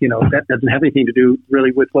all. That doesn't have anything to do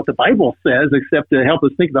really with what the Bible says, except to help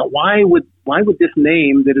us think about why would this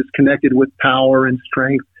name that is connected with power and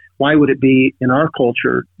strength, why would it be in our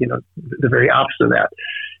culture, the very opposite of that?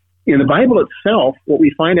 In the Bible itself, what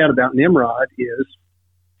we find out about Nimrod is,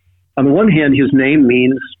 on the one hand, his name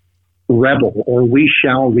means rebel, or we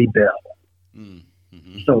shall rebel.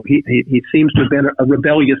 Mm-hmm. So he seems to have been a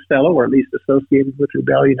rebellious fellow, or at least associated with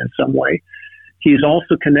rebellion in some way. He's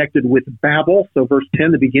also connected with Babel. So verse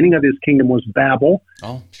 10, the beginning of his kingdom was Babel,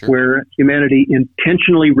 where humanity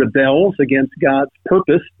intentionally rebels against God's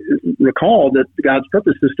purpose. Recall that God's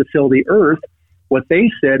purpose is to fill the earth. What they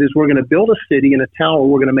said is, we're going to build a city and a tower.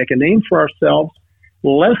 We're going to make a name for ourselves,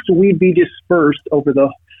 lest we be dispersed over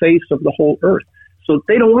the face of the whole earth. So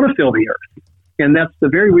they don't want to fill the earth. And that's the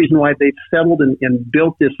very reason why they've settled and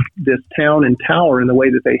built this town and tower in the way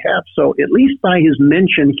that they have. So at least by his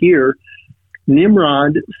mention here,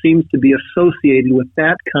 Nimrod seems to be associated with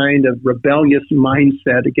that kind of rebellious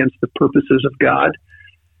mindset against the purposes of God.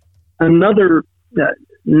 Another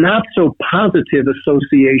not so positive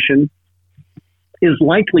association is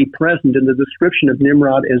likely present in the description of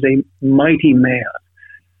Nimrod as a mighty man.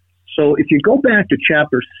 So if you go back to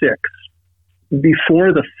chapter 6,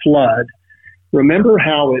 before the flood, remember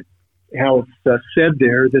how it's said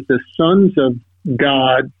there that the sons of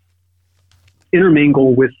God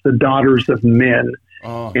intermingle with the daughters of men.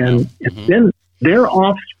 And then their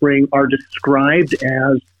offspring are described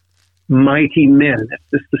as mighty men.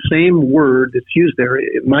 It's the same word that's used there,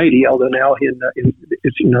 mighty, although now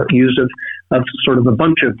it's used of sort of a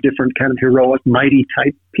bunch of different kind of heroic, mighty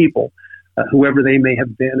type people, whoever they may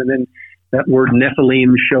have been. And then that word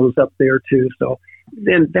Nephilim shows up there too. So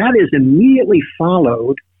then that is immediately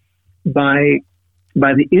followed by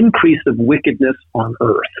the increase of wickedness on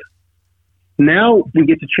earth. Now we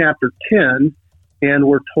get to chapter 10, and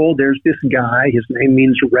we're told there's this guy, his name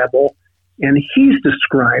means rebel, and he's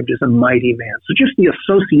described as a mighty man. So just the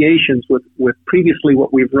associations with previously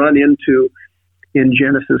what we've run into in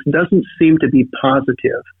Genesis doesn't seem to be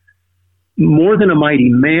positive. More than a mighty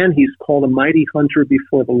man, he's called a mighty hunter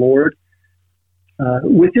before the Lord.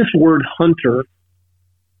 With this word hunter,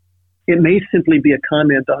 it may simply be a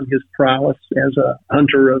comment on his prowess as a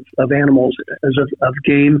hunter of animals, of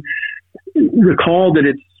game. Recall that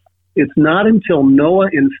it's not until Noah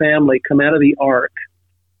and family come out of the ark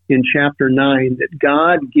in chapter 9 that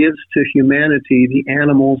God gives to humanity the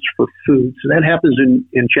animals for food. So that happens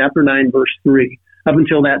in chapter 9, verse 3. Up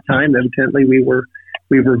until that time, evidently, we were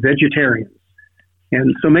vegetarians.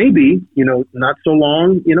 And so maybe, not so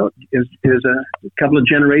long, as a couple of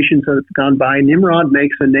generations have gone by, Nimrod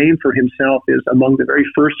makes a name for himself as among the very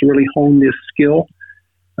first to really hone this skill.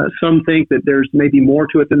 Some think that there's maybe more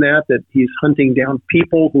to it than that he's hunting down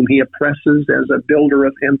people whom he oppresses as a builder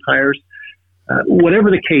of empires. Whatever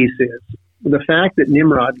the case is, the fact that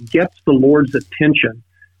Nimrod gets the Lord's attention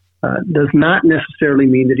does not necessarily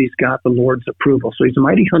mean that he's got the Lord's approval. So he's a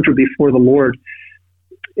mighty hunter before the Lord.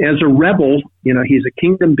 As a rebel, he's a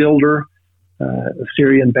kingdom builder,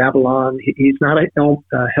 Assyria and Babylon. He's not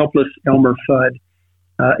a helpless Elmer Fudd.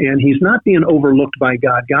 And he's not being overlooked by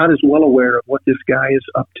God. God is well aware of what this guy is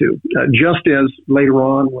up to. Just as later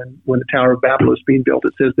on when the Tower of Babel is being built,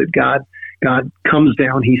 it says that God comes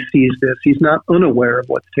down, he sees this. He's not unaware of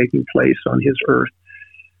what's taking place on his earth.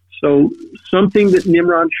 So something that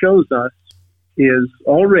Nimrod shows us is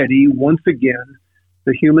already, once again,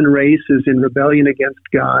 the human race is in rebellion against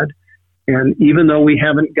God. And even though we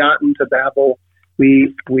haven't gotten to Babel,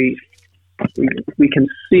 we can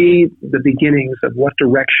see the beginnings of what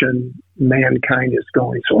direction mankind is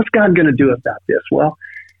going. So what's God going to do about this? Well,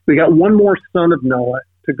 we got one more son of Noah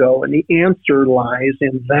to go, and the answer lies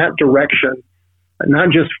in that direction, not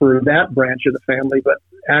just for that branch of the family, but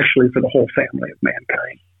actually for the whole family of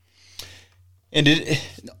mankind. And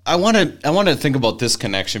I want to think about this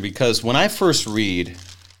connection, because when I first read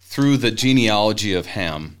through the genealogy of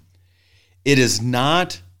Ham, it is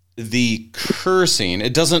not the cursing.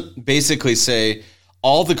 It doesn't basically say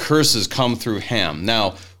all the curses come through Ham.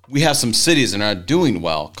 Now, we have some cities that are not doing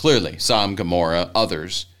well, clearly, Sodom, Gomorrah,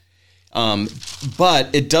 others.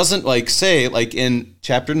 But it doesn't say in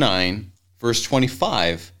chapter 9, verse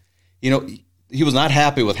 25, he was not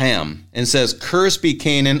happy with Ham, and says, "Cursed be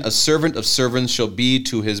Canaan, a servant of servants shall be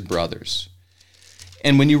to his brothers."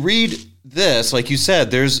 And when you read this, like you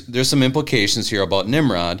said, there's some implications here about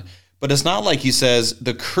Nimrod, but it's not like he says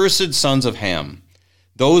the cursed sons of Ham,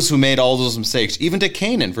 those who made all those mistakes, even to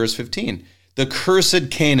Canaan, verse 15, the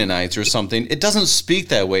cursed Canaanites or something. It doesn't speak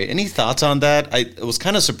that way. Any thoughts on that? I was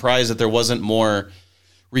kind of surprised that there wasn't more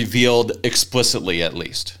revealed explicitly, at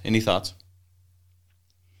least. Any thoughts?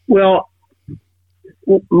 Well,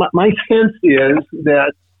 my sense is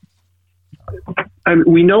that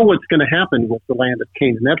we know what's going to happen with the land of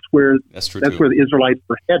Canaan. That's where the Israelites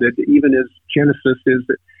were headed, even as Genesis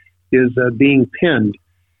is being penned.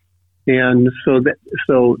 And so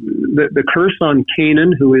the curse on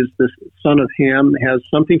Canaan, who is the son of Ham, has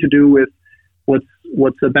something to do with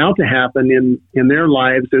what's about to happen in their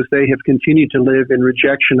lives as they have continued to live in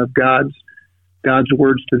rejection of God's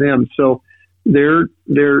words to them. So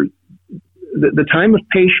the time of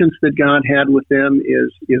patience that God had with them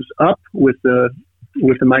is up with the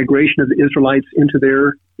migration of the Israelites into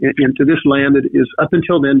this land that is up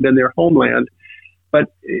until then been their homeland.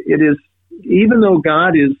 But it is, even though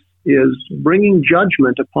God is bringing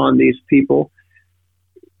judgment upon these people,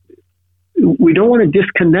 we don't want to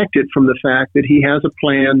disconnect it from the fact that he has a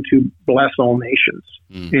plan to bless all nations.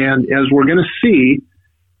 And as we're going to see,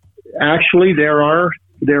 actually there are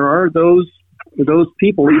those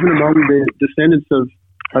people, even among the descendants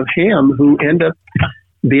of Ham, who end up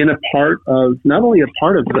being not only a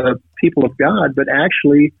part of the people of God, but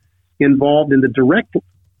actually involved in the direct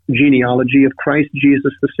genealogy of Christ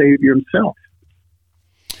Jesus, the Savior himself.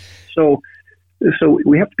 So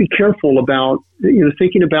we have to be careful about,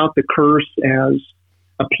 thinking about the curse as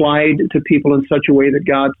applied to people in such a way that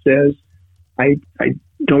God says, I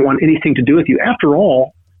don't want anything to do with you. After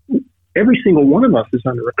all, every single one of us is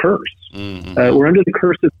under a curse. Mm-hmm. We're under the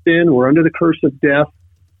curse of sin. We're under the curse of death.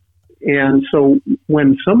 And so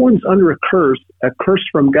when someone's under a curse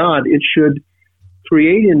from God, it should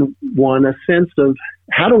create in one a sense of,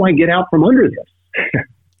 how do I get out from under this?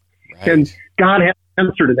 Right. And God has an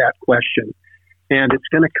answer to that question. And it's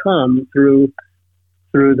going to come through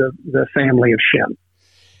the family of Shem.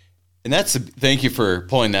 And thank you for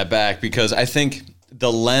pulling that back, because I think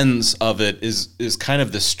the lens of it is kind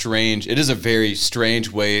of it is a very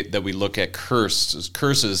strange way that we look at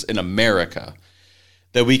curses in America,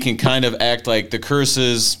 that we can kind of act like the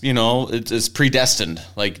curses, it's predestined.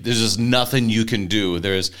 Like there's just nothing you can do.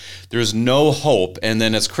 There's no hope. And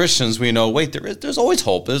then as Christians, we know, wait, there's always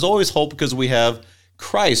hope. There's always hope because we have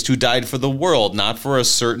Christ, who died for the world, not for a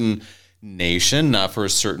certain nation, not for a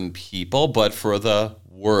certain people, but for the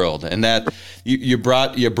world. And that you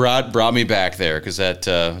brought me back there, because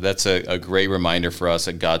that's a great reminder for us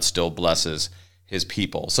that God still blesses his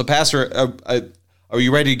people. So, Pastor, are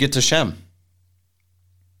you ready to get to Shem?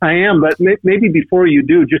 I am, but maybe before you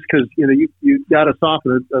do, just because you got us off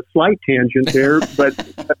a slight tangent there, but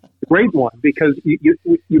a great one, because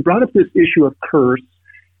you brought up this issue of curse,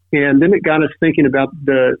 and then it got us thinking about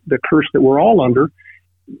the curse that we're all under.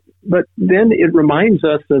 But then it reminds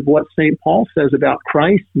us of what St. Paul says about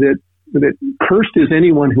Christ, that cursed is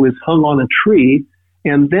anyone who is hung on a tree.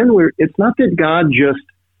 And then it's not that God just,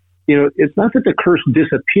 it's not that the curse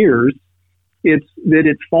disappears, it's that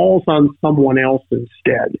it falls on someone else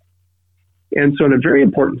instead. And so in a very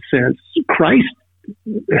important sense, Christ,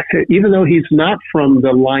 even though he's not from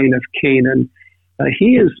the line of Canaan,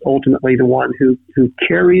 he is ultimately the one who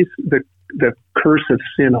carries the curse of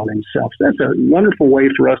sin on himself. So that's a wonderful way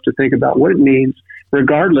for us to think about what it means,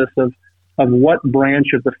 regardless of what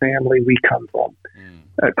branch of the family we come from.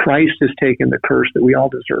 Christ has taken the curse that we all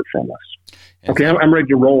deserve from us. Okay, I'm ready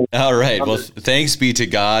to roll. All right. Well, thanks be to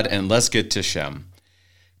God, and let's get to Shem.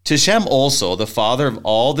 To Shem also, the father of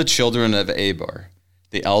all the children of Eber,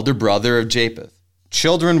 the elder brother of Japheth,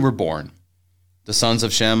 children were born. The sons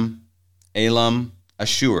of Shem, Elam,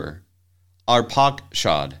 Ashur,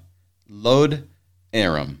 Arpachshad, Lod,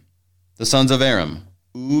 Aram. The sons of Aram,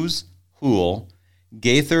 Uz, Hul,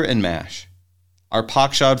 Gaither, and Mash.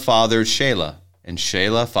 Arpachshad fathered Shelah, and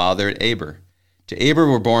Shelah fathered Eber. To Eber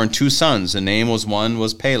were born two sons. The name one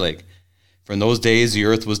was Peleg. For in those days the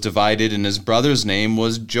earth was divided, and his brother's name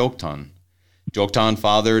was Joktan. Joktan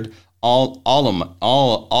fathered Almodad,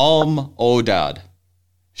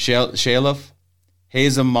 Sheleph,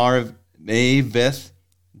 Hazarmaveth,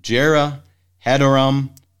 Jerah, Hadoram,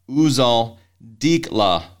 Uzal,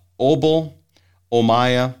 Diklah, Obal,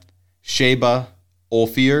 Omaiah, Sheba,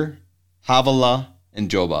 Ophir, Havilah, and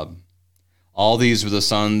Jobab. All these were the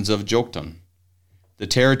sons of Joktan. The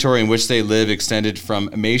territory in which they lived extended from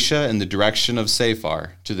Mesha in the direction of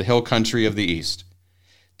Sephar to the hill country of the east.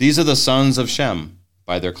 These are the sons of Shem,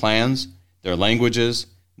 by their clans, their languages,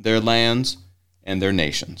 their lands, and their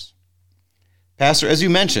nations. Pastor, as you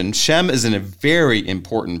mentioned, Shem is a very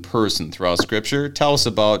important person throughout Scripture. Tell us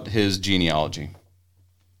about his genealogy.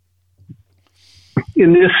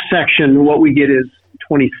 In this section, what we get is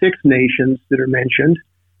 26 nations that are mentioned.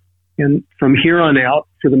 And from here on out,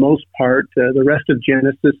 for the most part, the rest of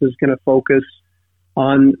Genesis is going to focus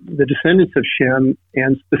on the descendants of Shem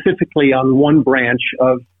and specifically on one branch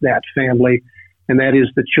of that family, and that is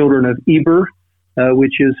the children of Eber,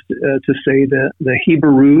 which is to say the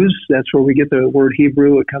Hebrews. That's where we get the word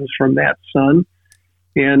Hebrew. It comes from that son.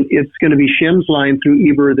 And it's going to be Shem's line through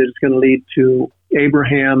Eber that is going to lead to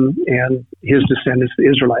Abraham and his descendants, the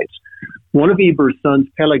Israelites. One of Eber's sons,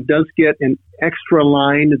 Peleg, does get an extra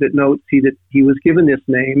line that notes that he was given this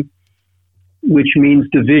name, which means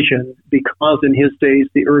division, because in his days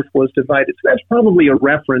the earth was divided. So that's probably a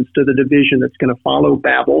reference to the division that's going to follow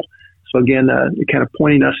Babel. So again, kind of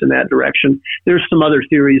pointing us in that direction. There's some other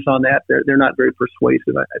theories on that. They're not very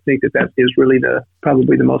persuasive. I think that is really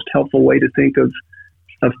probably the most helpful way to think of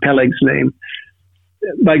Peleg's name.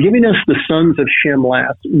 By giving us the sons of Shem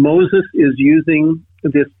last, Moses is using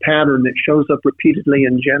this pattern that shows up repeatedly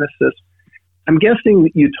in Genesis. I'm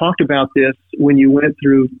guessing you talked about this when you went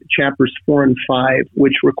through chapters 4 and 5,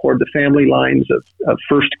 which record the family lines of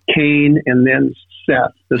first Cain and then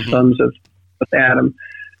Seth, the sons of Adam.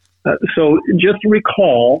 So just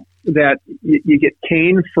recall that you get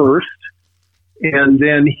Cain first, and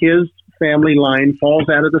then his family line falls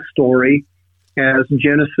out of the story as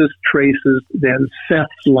Genesis traces then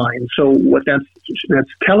Seth's line. So what that's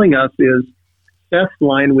telling us is Seth's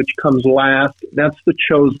line, which comes last, that's the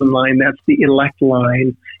chosen line, that's the elect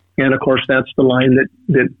line, and of course that's the line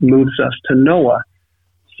that moves us to Noah.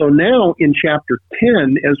 So now in chapter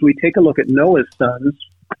 10, as we take a look at Noah's sons,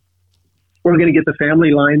 we're going to get the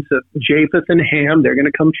family lines of Japheth and Ham. They're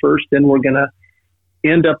going to come first, then we're going to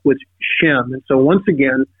end up with Shem. And so once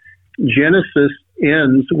again, Genesis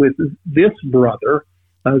ends with this brother,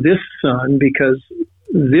 this son, because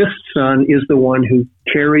this son is the one who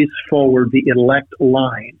carries forward the elect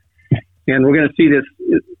line. And we're going to see this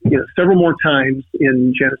several more times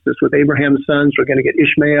in Genesis with Abraham's sons. We're going to get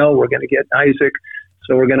Ishmael. We're going to get Isaac.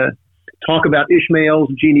 So we're going to talk about Ishmael's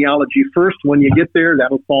genealogy first. When you get there,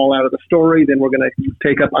 that'll fall out of the story. Then we're going to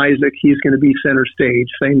take up Isaac. He's going to be center stage.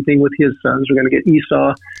 Same thing with his sons. We're going to get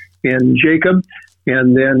Esau and Jacob.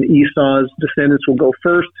 And then Esau's descendants will go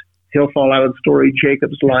first. He'll fall out of the story.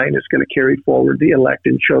 Jacob's line is going to carry forward the elect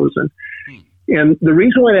and chosen. And the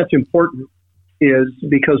reason why that's important is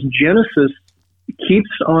because Genesis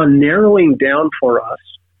keeps on narrowing down for us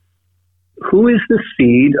who is the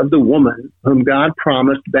seed of the woman whom God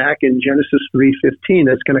promised back in Genesis 3:15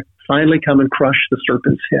 that's going to finally come and crush the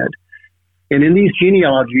serpent's head. And in these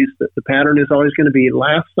genealogies, the pattern is always going to be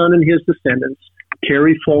last son and his descendants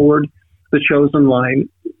carry forward the chosen line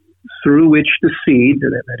through which the seed,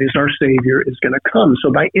 that is our Savior, is going to come.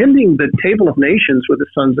 So by ending the table of nations with the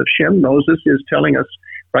sons of Shem, Moses is telling us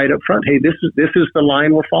right up front, hey, this is the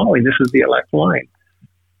line we're following. This is the elect line.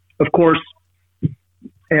 Of course,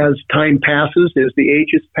 as time passes, as the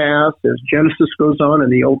ages pass, as Genesis goes on and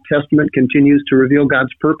the Old Testament continues to reveal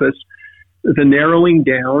God's purpose, the narrowing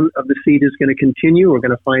down of the seed is going to continue. We're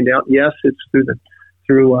going to find out, yes, it's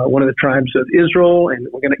through one of the tribes of Israel, and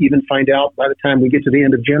we're going to even find out by the time we get to the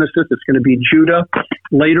end of Genesis, it's going to be Judah.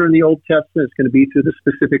 Later in the Old Testament, it's going to be through the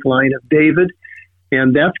specific line of David,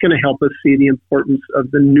 and that's going to help us see the importance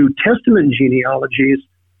of the New Testament genealogies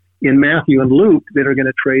in Matthew and Luke that are going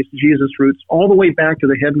to trace Jesus' roots all the way back to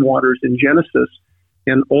the headwaters in Genesis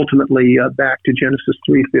and ultimately back to Genesis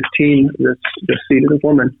 3:15, the seed of the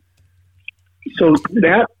woman. So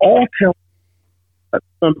that all tells us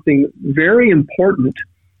something very important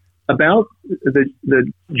about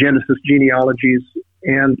the Genesis genealogies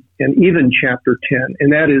and even chapter 10,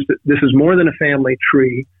 and that is that this is more than a family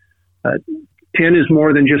tree. 10 is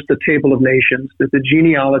more than just the table of nations, that the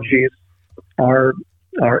genealogies are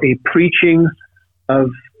a preaching of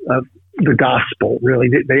the gospel, really.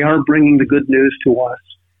 They are bringing the good news to us.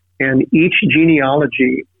 And each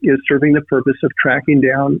genealogy is serving the purpose of tracking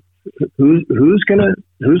down who's going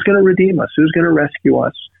to redeem us, who's going to rescue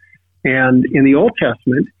us. And in the Old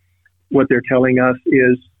Testament, what they're telling us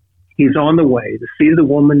is he's on the way. The seed of the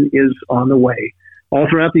woman is on the way. All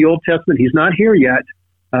throughout the Old Testament, he's not here yet,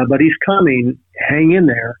 but he's coming. Hang in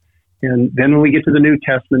there. And then when we get to the New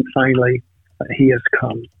Testament, finally, he has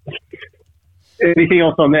come. Anything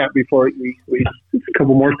else on that before we a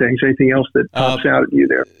couple more things? Anything else that pops out at you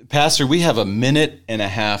there? Pastor, we have a minute and a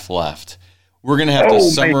half left. We're going to have to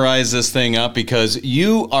summarize this thing up because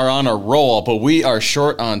you are on a roll, but we are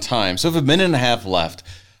short on time. So we have a minute and a half left.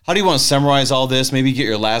 How do you want to summarize all this? Maybe get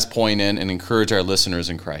your last point in and encourage our listeners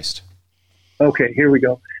in Christ. Okay, here we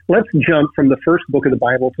go. Let's jump from the first book of the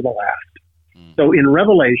Bible to the last. So in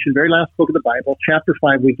Revelation, very last book of the Bible, chapter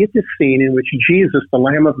 5, we get this scene in which Jesus, the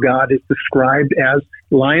Lamb of God, is described as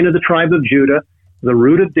Lion of the tribe of Judah, the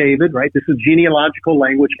root of David, right? This is genealogical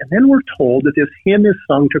language. And then we're told that this hymn is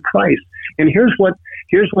sung to Christ. And here's what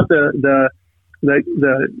the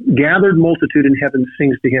gathered multitude in heaven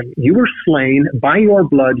sings to him. You were slain by your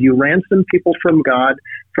blood. You ransomed people from God,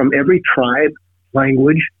 from every tribe,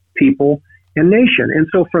 language, people, and nation. And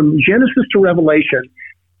so from Genesis to Revelation,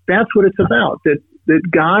 that's what it's about, that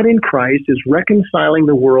God in Christ is reconciling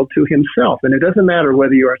the world to himself. And it doesn't matter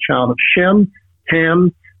whether you're a child of Shem,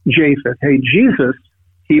 Ham, Japheth. Hey, Jesus,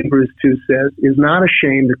 Hebrews 2 says, is not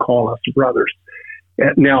ashamed to call us brothers.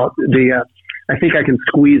 Now, I think I can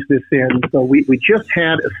squeeze this in. So we just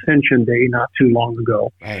had Ascension Day not too long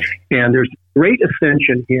ago. Right. And there's a great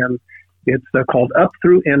Ascension hymn. It's called Up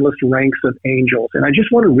Through Endless Ranks of Angels. And I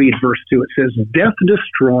just want to read verse 2. It says, death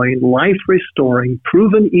destroying, life restoring,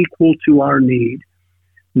 proven equal to our need.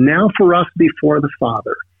 Now for us before the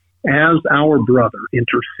Father, as our brother,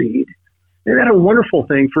 intercede. Isn't that a wonderful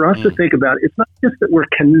thing for us to think about? It's not just that we're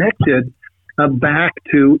connected back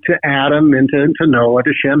to Adam and to Noah,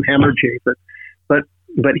 to Shem, Ham, or Japheth,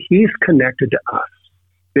 but he's connected to us.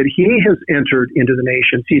 That he has entered into the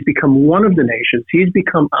nations. He's become one of the nations. He's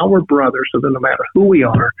become our brother, so that no matter who we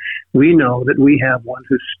are, we know that we have one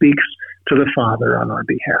who speaks to the Father on our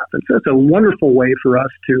behalf. And so it's a wonderful way for us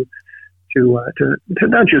to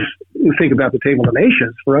not just think about the table of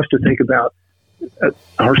nations, for us to think about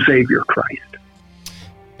our Savior, Christ.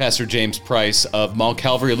 Pastor James Price of Mount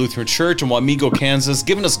Calvary Lutheran Church in Wamego, Kansas,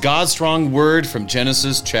 giving us God's strong word from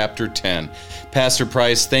Genesis chapter 10. Pastor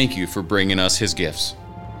Price, thank you for bringing us his gifts.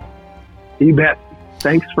 You bet.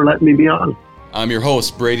 Thanks for letting me be on. I'm your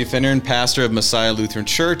host, Brady Finnern, pastor of Messiah Lutheran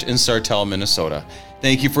Church in Sartell, Minnesota.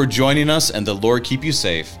 Thank you for joining us, and the Lord keep you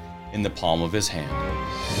safe in the palm of his hand.